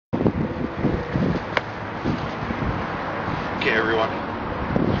Okay, everyone.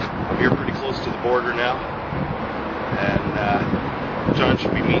 I'm here pretty close to the border now, and John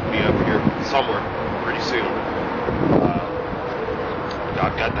should be meeting me up here somewhere pretty soon.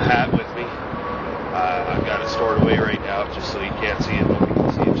 I've got the hat with me. I've got it stored away right now, just so you can't see it. Nobody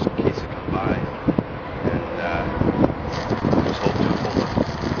can see it, just in case it comes by. And just hold on.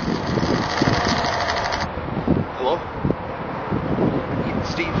 Hello?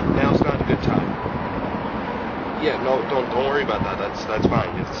 Steve, now's not a good time. Yeah, no, don't worry about that. That's fine.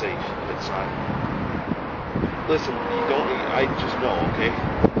 It's safe. It's not. Listen, you don't. I just know, okay?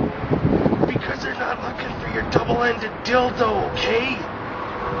 Because they're not looking for your double-ended dildo, okay?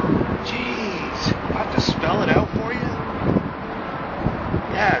 Jeez, I have to spell it out for you.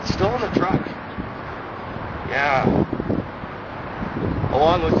 Yeah, it's still in the truck. Yeah,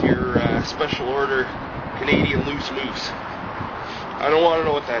 along with your special order Canadian loose moose. I don't want to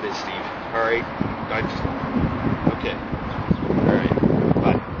know what that is, Steve. All right, I just. Okay. Alright.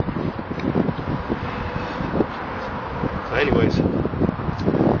 Bye. So anyways,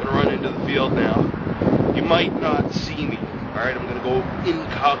 I'm gonna run into the field now. You might not see me. Alright, I'm gonna go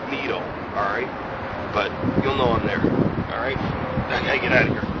incognito. Alright? But you'll know I'm there. Alright? I gotta get out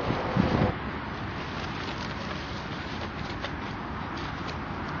of here.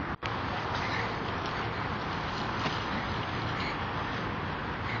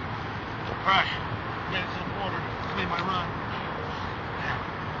 Alright. Made it to the border. Made my run.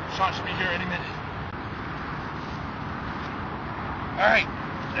 Sean should be here any minute. Alright.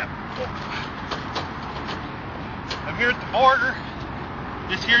 I'm here at the border.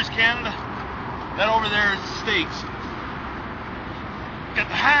 This here's Canada. That over there is the States. Got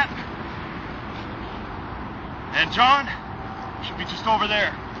the hat. And John should be just over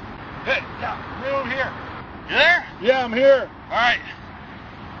there. Hey, yeah, right over here. You there? Yeah, I'm here. Alright.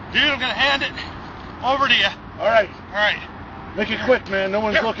 Dude, I'm gonna hand it over to you. All right. All right. Make it quick, man. No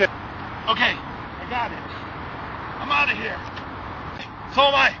one's looking. Okay, I got it. I'm out of here. So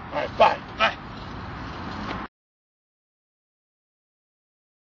am I. All right, bye.